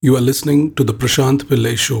You are listening to the Prashant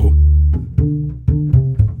Pillai Show.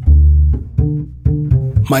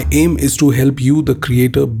 My aim is to help you, the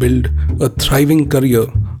creator, build a thriving career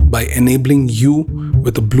by enabling you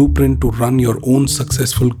with a blueprint to run your own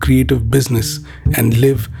successful creative business and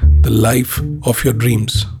live the life of your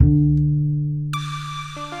dreams.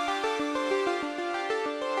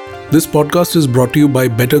 This podcast is brought to you by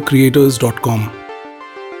bettercreators.com.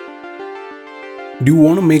 Do you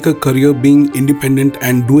want to make a career being independent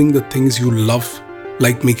and doing the things you love,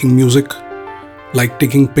 like making music, like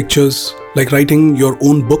taking pictures, like writing your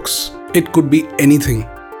own books? It could be anything.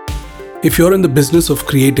 If you're in the business of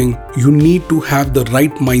creating, you need to have the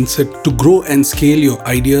right mindset to grow and scale your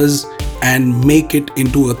ideas and make it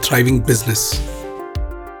into a thriving business.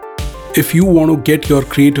 If you want to get your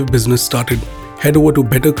creative business started, head over to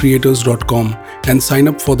bettercreators.com and sign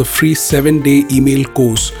up for the free 7-day email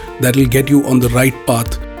course that will get you on the right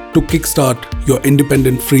path to kickstart your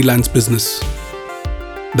independent freelance business.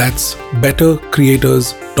 That's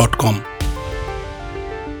bettercreators.com.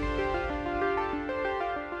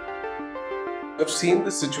 I've seen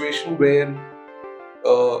this situation where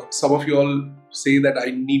some of you all say that I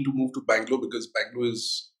need to move to Bangalore because Bangalore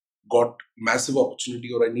has got massive opportunity,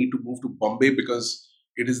 or I need to move to Bombay because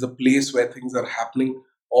it is the place where things are happening,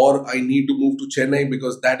 or I need to move to Chennai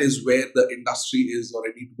because that is where the industry is, or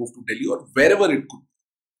I need to move to Delhi, or wherever it could be.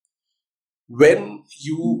 When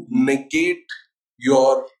you negate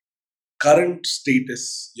your current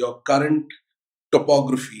status, your current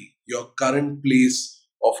topography, your current place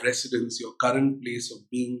of residence, your current place of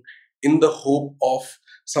being, in the hope of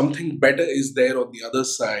something better is there on the other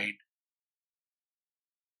side,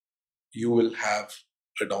 you will have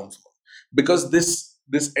a downfall. Because this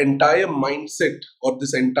entire mindset or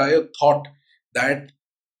this entire thought that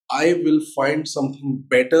I will find something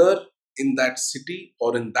better in that city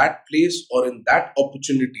or in that place or in that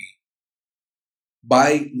opportunity,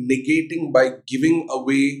 by negating, by giving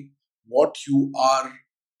away what you are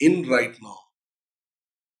in right now,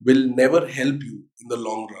 will never help you in the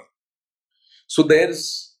long run. So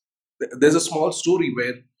there's a small story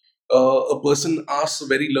where a person asks a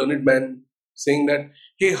very learned man saying that,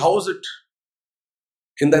 hey, how's it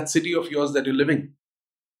in that city of yours that you're living?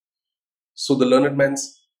 So the learned man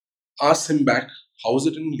asks him back, how is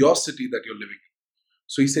it in your city that you're living?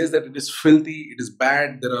 So he says that it is filthy, it is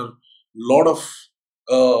bad, there are a lot of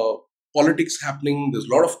politics happening, there's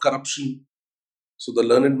a lot of corruption. So the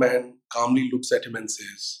learned man calmly looks at him and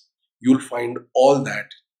says, you'll find all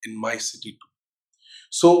that in my city too.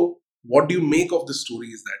 So what do you make of the story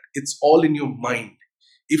is that it's all in your mind.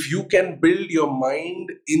 If you can build your mind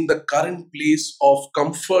in the current place of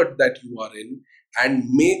comfort that you are in and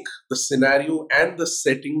make the scenario and the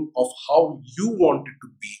setting of how you want it to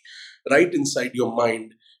be right inside your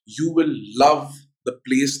mind, you will love the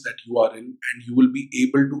place that you are in, and you will be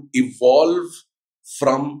able to evolve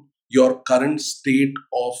from your current state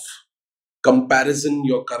of comparison,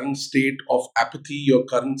 your current state of apathy, your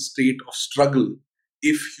current state of struggle,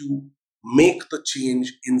 if you make the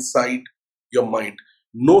change inside your mind.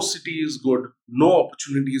 No city is good, no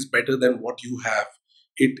opportunity is better than what you have.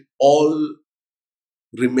 It all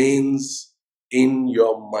remains in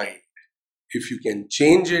your mind. If you can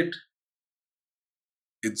change it,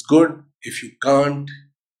 it's good. If you can't,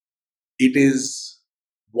 it is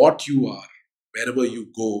what you are. Wherever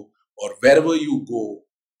you go, or wherever you go,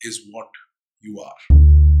 is what you are.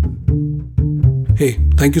 Hey,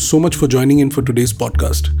 thank you so much for joining in for today's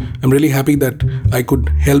podcast. I'm really happy that I could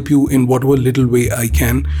help you in whatever little way I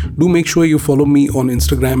can. Do make sure you follow me on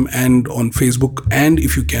Instagram and on Facebook, and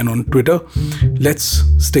if you can on Twitter. Let's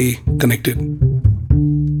stay connected.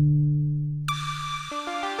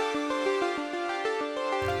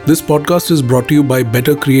 This podcast is brought to you by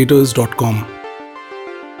bettercreators.com.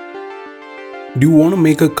 Do you want to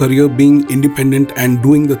make a career being independent and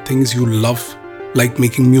doing the things you love, like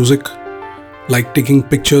making music, like taking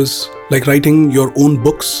pictures, like writing your own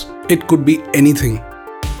books? It could be anything.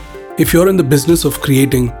 If you're in the business of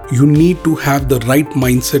creating, you need to have the right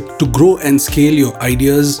mindset to grow and scale your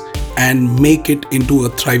ideas and make it into a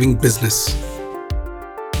thriving business.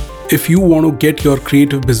 If you want to get your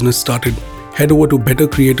creative business started, head over to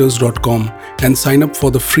bettercreators.com and sign up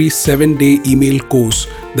for the free 7-day email course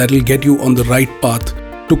that will get you on the right path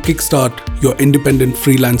to kickstart your independent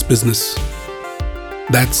freelance business.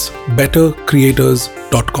 That's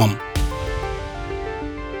bettercreators.com.